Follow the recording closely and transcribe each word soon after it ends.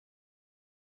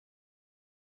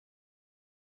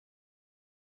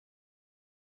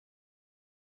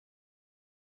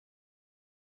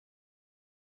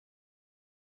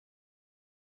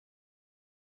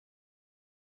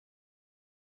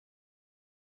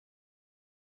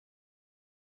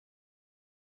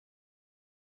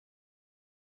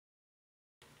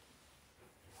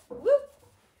Whoop.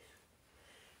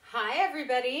 Hi,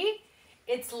 everybody.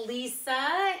 It's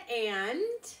Lisa and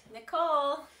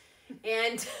Nicole.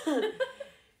 And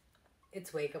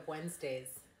it's Wake Up Wednesdays.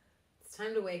 It's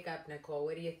time to wake up, Nicole.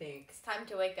 What do you think? It's time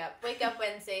to wake up. Wake Up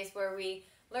Wednesdays, where we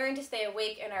learn to stay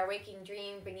awake in our waking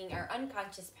dream, bringing our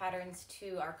unconscious patterns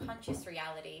to our conscious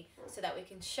reality so that we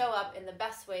can show up in the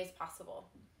best ways possible.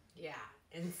 Yeah.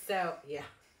 And so, yeah,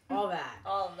 all that.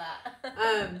 All of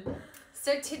that.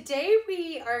 So today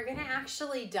we are going to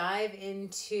actually dive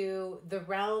into the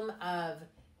realm of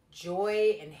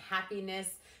joy and happiness.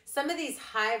 Some of these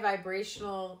high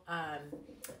vibrational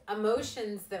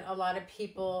emotions that a lot of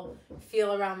people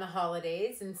feel around the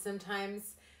holidays and sometimes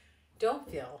don't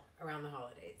feel around the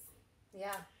holidays.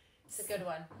 Yeah, it's a good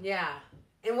one. Yeah.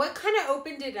 And what kind of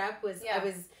opened it up was I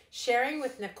was sharing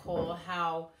with Nicole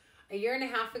how a year and a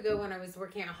half ago when I was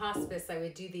working at hospice, I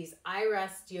would do these I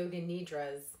Rest Yoga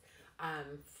Nidras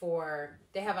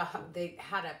they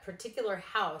had a particular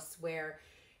house where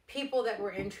people that were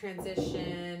in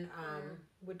transition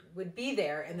would be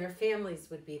there and their families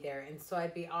would be there. And so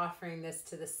I'd be offering this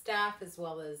to the staff as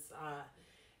well as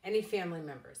any family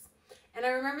members. And I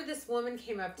remember this woman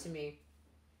came up to me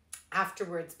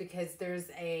afterwards because there's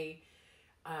a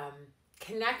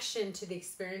connection to the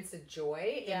experience of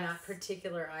joy in that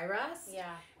particular IRAS.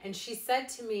 Yeah. And she said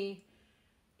to me,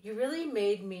 you really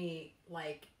made me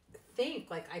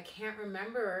think, I can't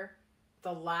remember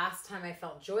the last time I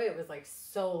felt joy. It was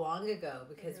so long ago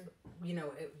because,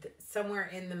 somewhere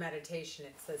in the meditation,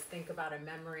 it says, think about a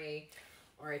memory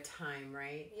or a time,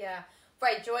 right? Yeah.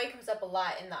 Right. Joy comes up a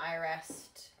lot in the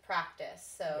IREST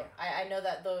practice. So I know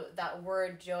that that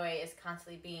word joy is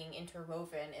constantly being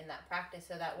interwoven in that practice.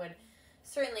 So that would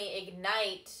certainly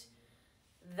ignite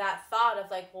that thought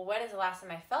of when is the last time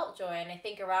I felt joy? And I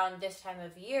think around this time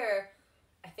of year,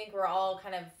 I think we're all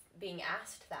kind of being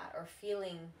asked that or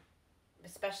feeling,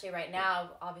 especially right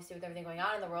now, obviously with everything going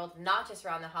on in the world, not just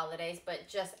around the holidays, but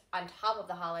just on top of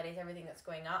the holidays, everything that's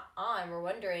going on, we're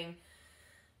wondering,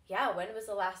 when was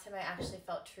the last time I actually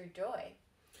felt true joy?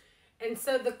 And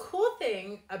so the cool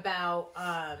thing about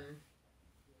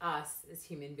us as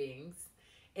human beings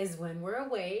is when we're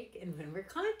awake and when we're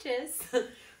conscious,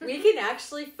 we can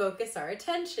actually focus our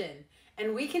attention.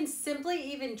 And we can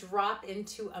simply even drop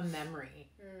into a memory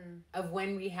of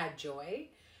when we had joy.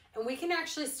 And we can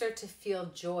actually start to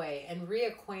feel joy and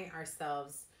reacquaint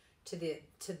ourselves to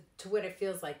what it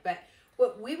feels like. But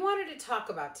what we wanted to talk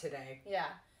about today. Yeah.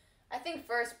 I think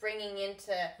first bringing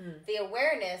into the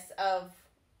awareness of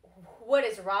what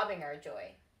is robbing our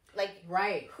joy.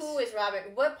 Who is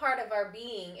robbing, what part of our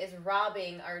being is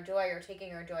robbing our joy or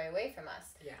taking our joy away from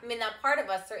us? Yeah. I mean, that part of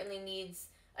us certainly needs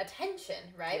attention,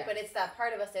 right? Yes. But it's that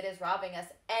part of us that is robbing us,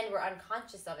 and we're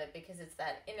unconscious of it because it's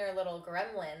that inner little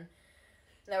gremlin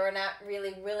that we're not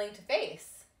really willing to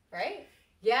face, right?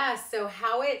 Yeah, so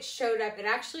how it showed up, it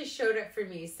actually showed up for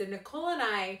me. So Nicole and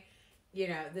I,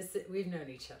 we've known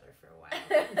each other for a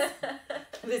while.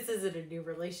 This isn't a new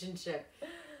relationship.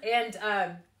 And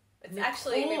it's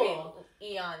actually maybe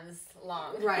eons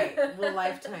long. Right, well,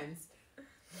 lifetimes.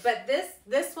 But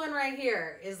this one right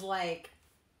here is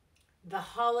the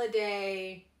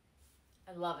holiday.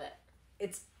 I love it.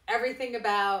 It's everything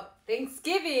about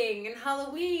Thanksgiving and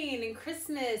Halloween and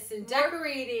Christmas and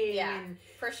decorating. Yeah, and,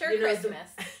 for sure Christmas.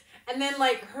 And then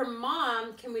her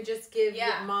mom, can we just give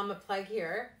mom a plug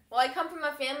here? Well, I come from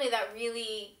a family that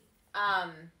really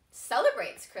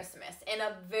celebrates Christmas in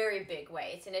a very big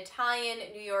way. It's an Italian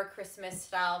New York Christmas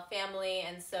style family,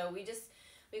 and so we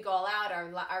go all out.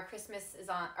 Our Christmas is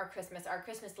on our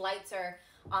Christmas lights are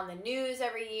on the news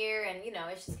every year, and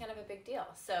it's just kind of a big deal.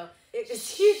 So it was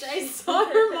huge. I saw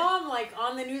her mom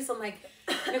on the news. I'm like,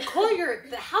 Nicole,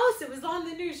 the house, it was on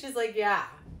the news. She's like, yeah.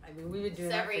 I mean, we've been doing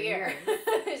that every for year.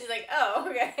 years. She's like, oh,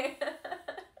 okay.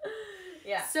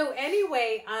 Yeah. So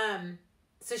anyway,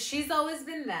 so she's always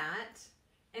been that.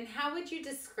 And how would you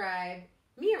describe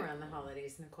me around the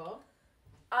holidays, Nicole?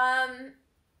 I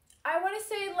want to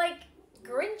say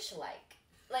Grinch-like.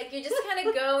 You just kind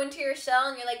of go into your shell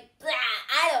and you're like, blah,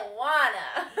 I don't want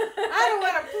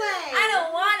to play. I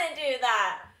don't want to do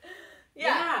that.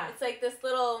 Yeah. It's this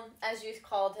little, as you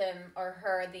called him or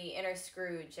her, the inner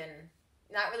Scrooge, and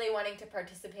not really wanting to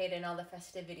participate in all the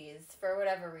festivities for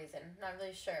whatever reason. Not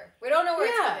really sure. We don't know where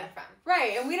it's coming from.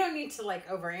 Right, and we don't need to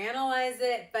overanalyze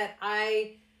it, but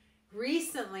I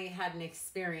recently had an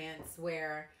experience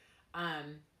where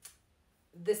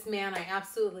this man I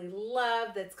absolutely love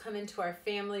that's come into our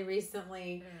family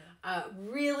recently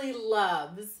really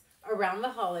loves around the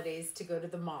holidays to go to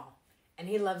the mall. And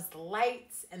he loves the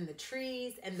lights and the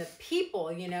trees and the people,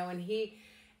 and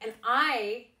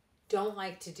I don't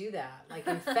like to do that. Like,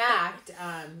 in fact,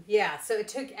 so it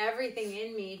took everything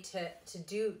in me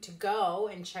to go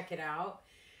and check it out.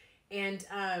 And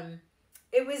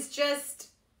it was just,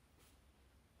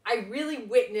 I really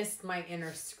witnessed my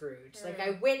inner Scrooge. Like,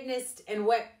 I witnessed, and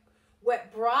what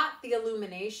brought the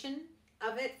illumination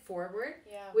of it forward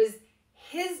was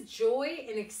his joy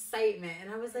and excitement.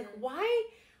 And I was like, why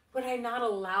would I not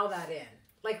allow that in?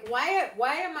 Like, why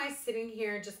am I sitting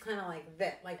here just kind of like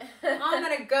that? Like, I'm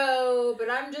going to go, but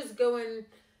I'm just going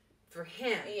for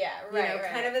him. Yeah, right, you know,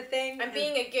 right. kind of a thing. I'm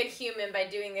being a good human by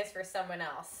doing this for someone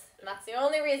else. And that's the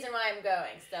only reason why I'm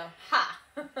going, so, ha!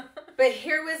 But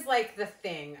here was, like, the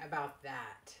thing about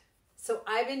that. So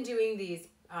I've been doing these,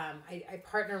 I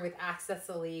partner with Access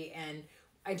Elite, and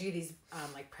I do these,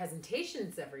 like,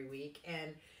 presentations every week,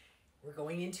 and we're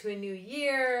going into a new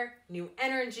year, new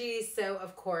energy. So,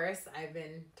 of course, I've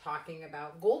been talking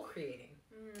about goal creating.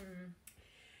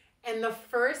 And the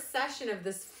first session of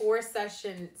this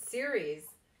 4-session series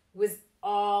was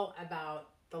all about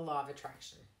the law of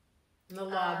attraction and the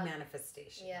law of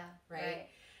manifestation. Yeah. Right?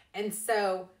 And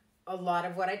so a lot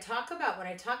of what I talk about when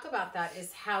I talk about that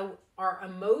is how our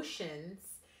emotions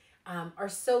are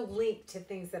so linked to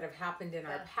things that have happened in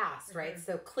our past, right?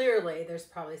 So clearly there's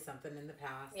probably something in the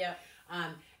past. Yeah.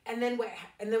 And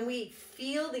then we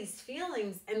feel these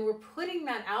feelings, and we're putting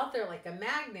that out there like a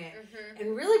magnet.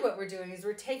 And really what we're doing is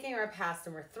we're taking our past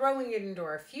and we're throwing it into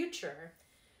our future.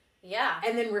 Yeah.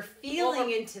 And then we're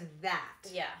feeling into that.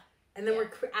 Yeah. And then we're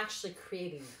actually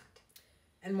creating that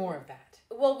and more of that.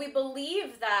 Well, we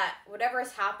believe that whatever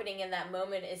is happening in that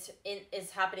moment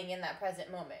is happening in that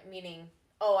present moment, meaning,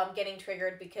 oh, I'm getting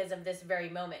triggered because of this very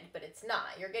moment, but it's not.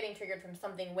 You're getting triggered from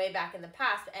something way back in the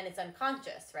past, and it's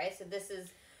unconscious, right? So this is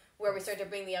where we start to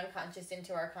bring the unconscious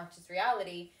into our conscious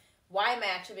reality. Why am I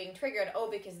actually being triggered? Oh,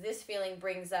 because this feeling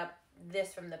brings up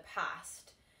this from the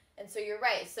past. And so you're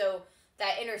right. So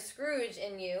that inner Scrooge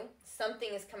in you, something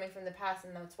is coming from the past,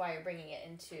 and that's why you're bringing it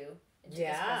into this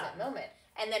present moment.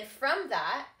 And then from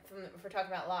that, if we're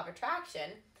talking about law of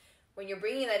attraction, when you're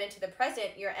bringing that into the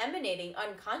present, you're emanating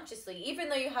unconsciously. Even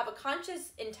though you have a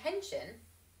conscious intention,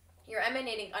 you're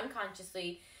emanating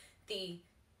unconsciously the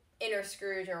inner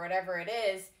Scrooge or whatever it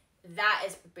is, that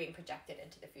is being projected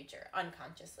into the future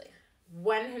unconsciously.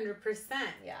 100%.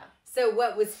 Yeah. So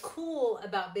what was cool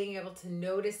about being able to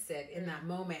notice it in that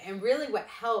moment, and really what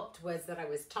helped was that I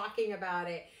was talking about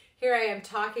it. Here I am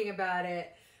talking about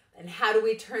it. And how do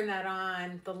we turn that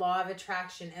on? The law of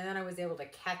attraction. And then I was able to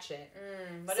catch it.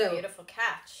 What a beautiful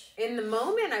catch. In the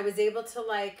moment, I was able to,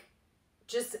 like,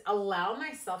 just allow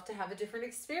myself to have a different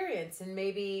experience. And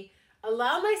maybe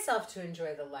allow myself to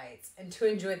enjoy the lights and to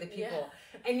enjoy the people.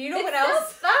 Yeah. And you know what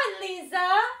else? It's so fun,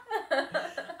 Lisa.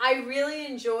 I really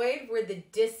enjoyed were the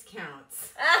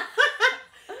discounts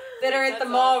that are at the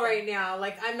mall right now.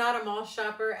 Like, I'm not a mall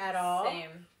shopper at all.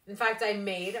 Same. In fact, I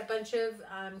made a bunch of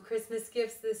Christmas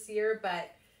gifts this year,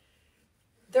 but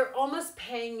they're almost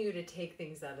paying you to take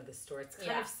things out of the store. It's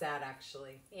kind of sad,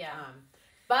 actually. Yeah.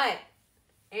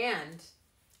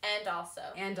 And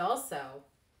also,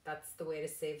 that's the way to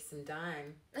save some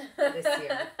dime this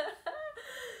year.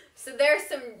 So there's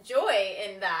some joy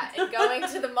in that, in going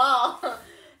to the mall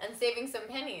and saving some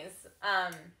pennies.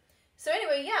 So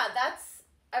anyway,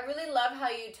 I really love how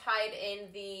you tied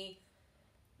in the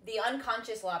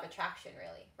unconscious law of attraction,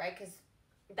 really, right? Because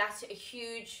that's a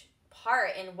huge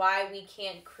part in why we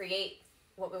can't create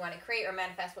what we want to create or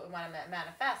manifest what we want to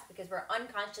manifest, because we're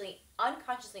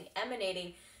unconsciously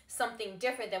emanating something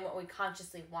different than what we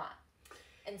consciously want.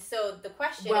 And so the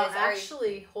question is... Well,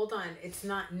 actually, hold on. It's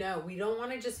not, no. We don't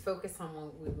want to just focus on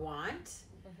what we want.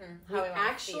 We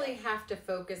actually have to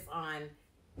focus on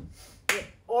it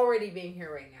already being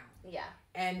here right now. Yeah.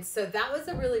 And so that was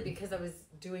because I was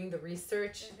doing the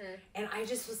research, and I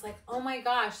just was like, oh my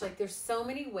gosh, like there's so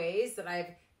many ways that I've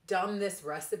done this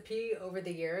recipe over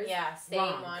the years. Yeah, same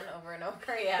one over and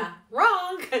over, yeah.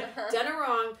 Wrong! Done it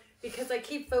wrong, because I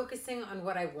keep focusing on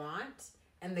what I want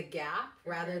and the gap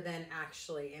rather than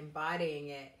actually embodying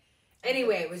it.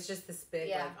 Anyway, it was just this big,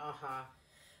 like, aha.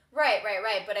 Right.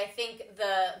 But I think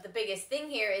the biggest thing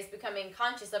here is becoming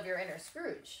conscious of your inner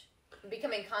Scrooge.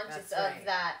 Becoming conscious of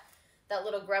that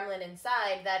little gremlin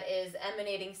inside that is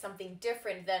emanating something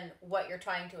different than what you're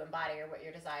trying to embody or what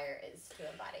your desire is to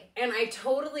embody. And I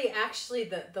totally, actually,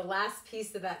 the last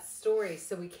piece of that story,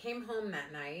 so we came home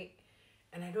that night,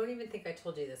 and I don't even think I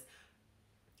told you this.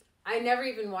 I never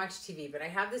even watched TV, but I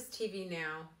have this TV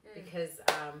now because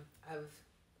of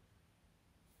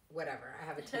whatever. I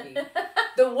have a TV.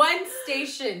 The one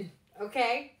station,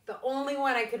 okay? The only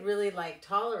one I could really, like,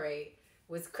 tolerate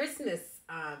was Christmas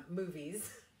movies.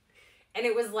 And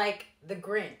it was like The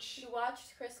Grinch. You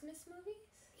watched Christmas movies?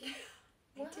 Yeah.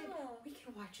 Wow. I did. We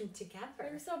can watch them together.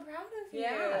 I'm so proud of you.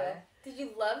 Yeah. Did you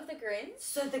love The Grinch?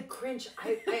 So The Grinch,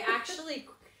 I actually,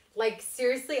 like,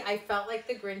 seriously, I felt like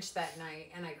The Grinch that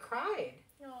night, and I cried.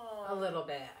 Aww. A little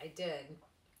bit. I did.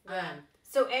 Yeah.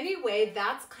 So anyway,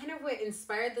 that's kind of what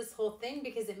inspired this whole thing,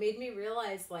 because it made me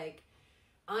realize, like,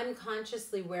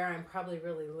 unconsciously where I'm probably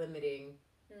really limiting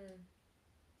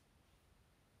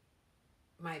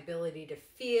my ability to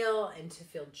feel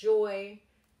joy.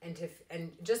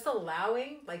 And just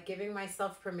allowing, like, giving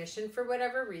myself permission for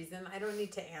whatever reason. I don't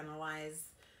need to analyze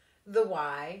the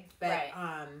why, but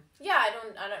right. Yeah, I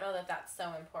don't know that that's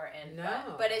so important.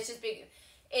 No, but it's just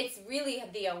it's really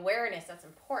the awareness that's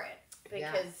important,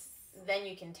 because then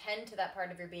you can tend to that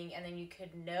part of your being, and then you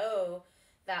could know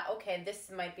that, okay, this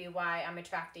might be why I'm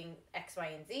attracting X,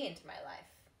 Y, and Z into my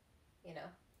life. You know.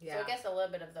 Yeah. So I guess a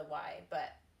little bit of the why,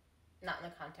 but not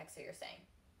in the context that you're saying.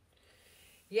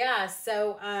 Yeah,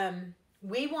 so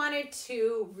we wanted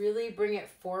to really bring it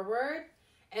forward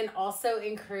and also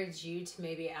encourage you to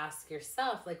maybe ask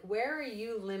yourself, like, where are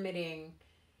you limiting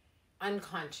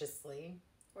unconsciously?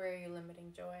 Where are you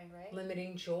limiting joy, right?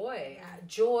 Limiting joy. Mm-hmm.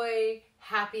 Joy,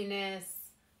 happiness,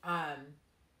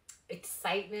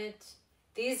 excitement.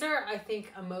 These are, I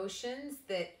think, emotions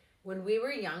that when we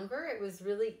were younger, it was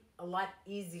really a lot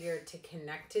easier to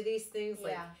connect to these things.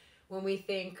 Like, when we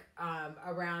think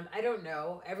around, I don't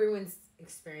know, everyone's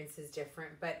experience is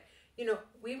different, but, you know,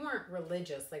 we weren't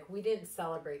religious. Like, we didn't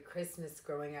celebrate Christmas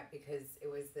growing up because it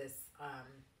was this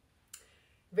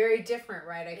very different,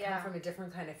 right? I come from a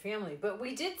different kind of family, but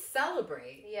we did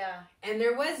celebrate. Yeah. And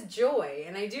there was joy.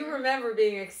 And I do remember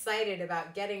being excited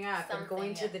about getting up and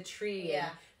going to the tree and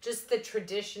just the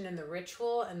tradition and the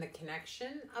ritual and the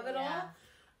connection of it all,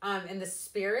 and the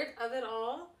spirit of it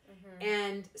all. Mm-hmm.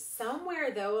 And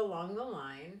somewhere, though, along the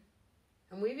line,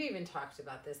 and we've even talked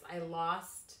about this, I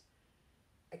lost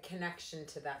a connection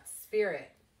to that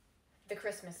spirit. The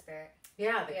Christmas spirit.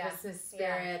 Yeah, the Christmas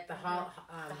spirit, the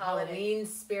Halloween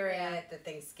spirit, the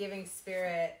Thanksgiving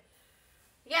spirit.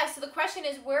 Yeah, so the question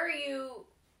is, where are you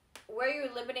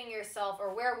limiting yourself,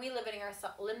 or where are we limiting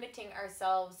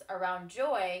ourselves around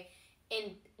joy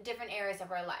in different areas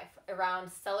of our life, around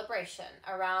celebration,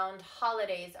 around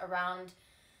holidays, around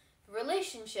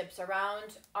relationships,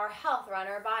 around our health, around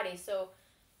our body. So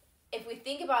if we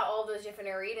think about all those different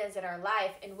arenas in our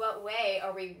life, in what way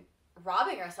are we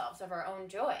robbing ourselves of our own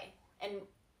joy? And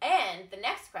the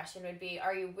next question would be,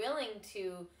 are you willing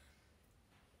to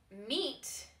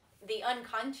meet the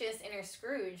unconscious inner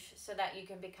Scrooge so that you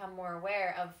can become more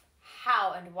aware of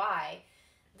how and why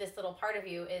this little part of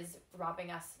you is robbing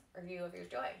you of your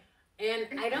joy?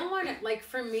 And I don't want to, like,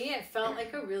 for me, it felt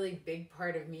like a really big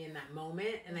part of me in that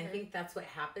moment. And I think that's what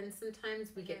happens sometimes.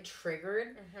 We get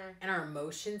triggered and our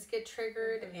emotions get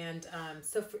triggered. And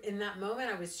so in that moment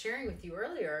I was sharing with you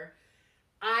earlier,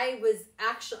 I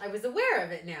was aware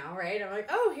of it now, right? I'm like,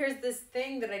 oh, here's this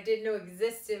thing that I didn't know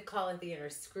existed. Call it the inner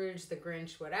Scrooge, the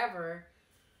Grinch, whatever.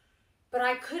 But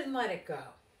I couldn't let it go.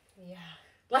 Yeah.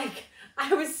 Like,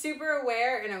 I was super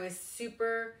aware, and I was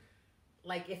super,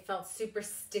 like, it felt super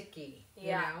sticky,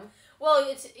 you know? Well,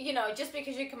 it's, you know, just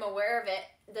because you become aware of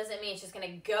it doesn't mean it's just going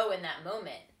to go in that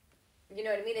moment. You know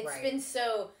what I mean? It's been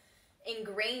so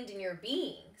ingrained in your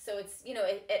being. So it's, you know,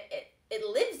 it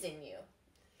lives in you.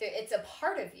 It's a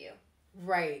part of you.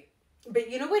 Right.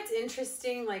 But you know what's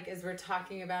interesting, like, as we're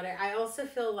talking about it, I also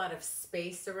feel a lot of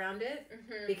space around it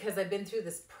because I've been through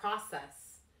this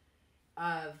process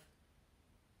of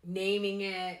naming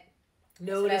it,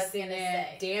 noticing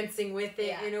it, dancing with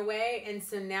it in a way. And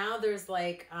so now there's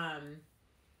like...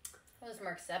 there's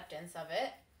more acceptance of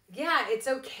it. Yeah, it's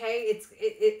okay.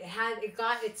 It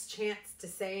got its chance to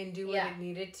say and do what it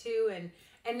needed to.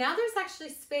 And now there's actually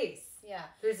space. Yeah.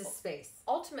 There's a space.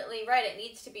 Ultimately, right, it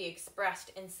needs to be expressed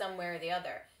in some way or the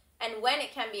other. And when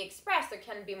it can be expressed, there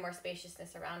can be more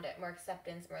spaciousness around it, more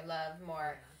acceptance, more love,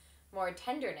 more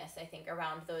tenderness, I think,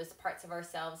 around those parts of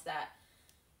ourselves that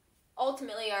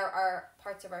ultimately are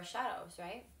parts of our shadows,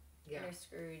 right? Yeah. Inner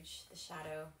Scrooge, the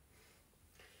shadow.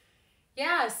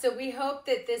 Yeah, so we hope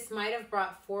that this might have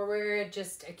brought forward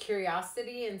just a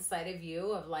curiosity inside of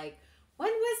you of, like,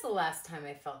 when was the last time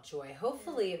I felt joy?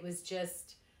 Hopefully it was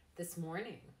just this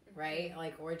morning, right?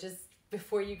 Like, or just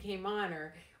before you came on,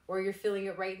 or you're feeling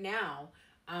it right now.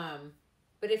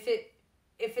 But if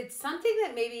it's something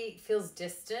that maybe feels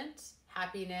distant,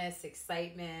 happiness,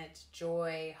 excitement,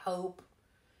 joy, hope,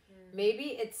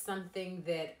 maybe it's something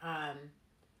that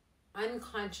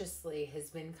unconsciously has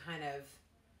been kind of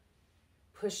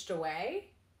pushed away.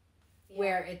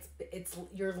 where it's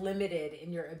you're limited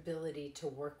in your ability to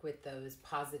work with those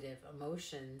positive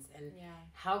emotions, and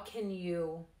how can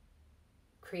you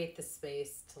create the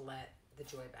space to let the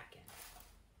joy back in?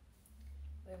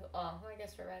 I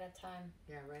guess we're right at time.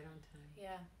 Yeah, right on time.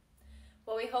 Yeah.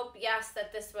 Well, we hope,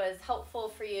 that this was helpful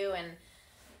for you, and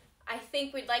I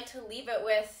think we'd like to leave it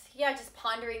with, just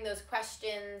pondering those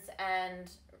questions and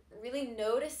really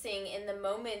noticing in the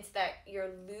moments that you're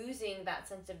losing that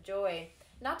sense of joy.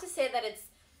 Not to say that it's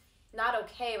not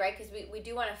okay, right? Because we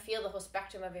do want to feel the whole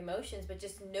spectrum of emotions, but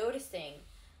just noticing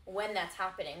when that's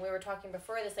happening. We were talking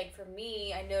before this, like for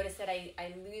me, I notice that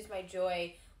I lose my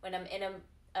joy when I'm in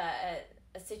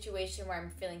a situation where I'm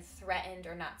feeling threatened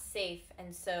or not safe.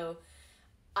 And so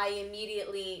I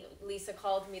immediately, Lisa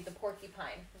called me the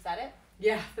porcupine. Is that it?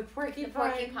 Yeah, the porcupine. The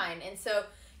porcupine. And so,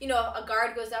 a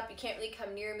guard goes up, you can't really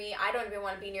come near me. I don't even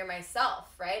want to be near myself,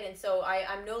 right? And so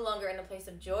I'm no longer in a place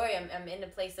of joy. I'm in a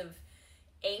place of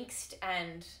angst,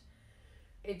 and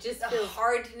it just feels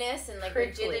hardness and like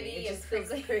prickly. rigidity. It just feels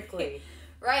prickly.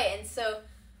 Right. And so,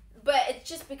 but it's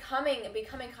just becoming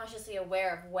consciously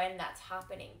aware of when that's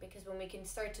happening, because when we can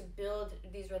start to build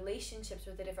these relationships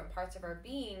with the different parts of our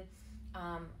being,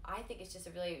 I think it's just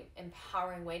a really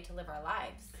empowering way to live our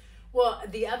lives. Well,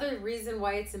 the other reason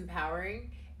why it's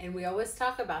empowering, and we always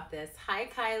talk about this, hi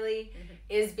Kylie,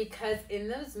 is because in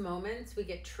those moments we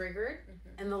get triggered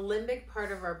and the limbic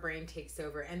part of our brain takes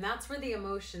over, and that's where the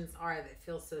emotions are that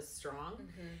feel so strong.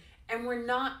 And we're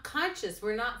not conscious,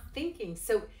 we're not thinking.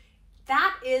 So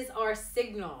that is our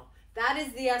signal. That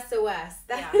is the SOS.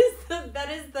 That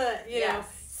is the you know,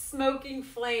 smoking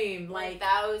flame. Like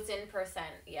 1,000%.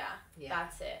 Yeah.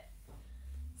 That's it.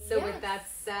 So with that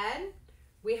said,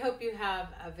 we hope you have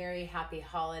a very happy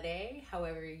holiday,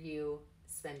 however you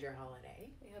spend your holiday.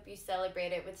 We hope you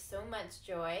celebrate it with so much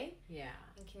joy. Yeah.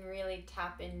 And can really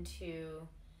tap into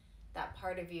that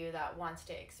part of you that wants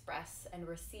to express and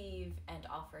receive and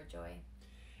offer joy.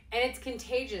 And it's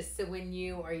contagious. So when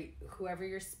you or whoever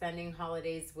you're spending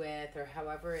holidays with, or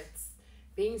however it's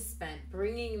being spent,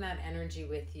 bringing that energy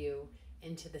with you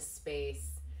into the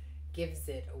space gives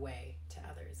it away to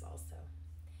others also.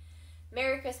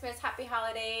 Merry Christmas, happy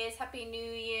holidays, happy New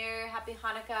Year, happy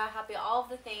Hanukkah, happy all of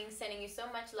the things. Sending you so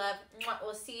much love.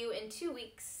 We'll see you in 2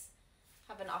 weeks.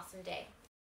 Have an awesome day.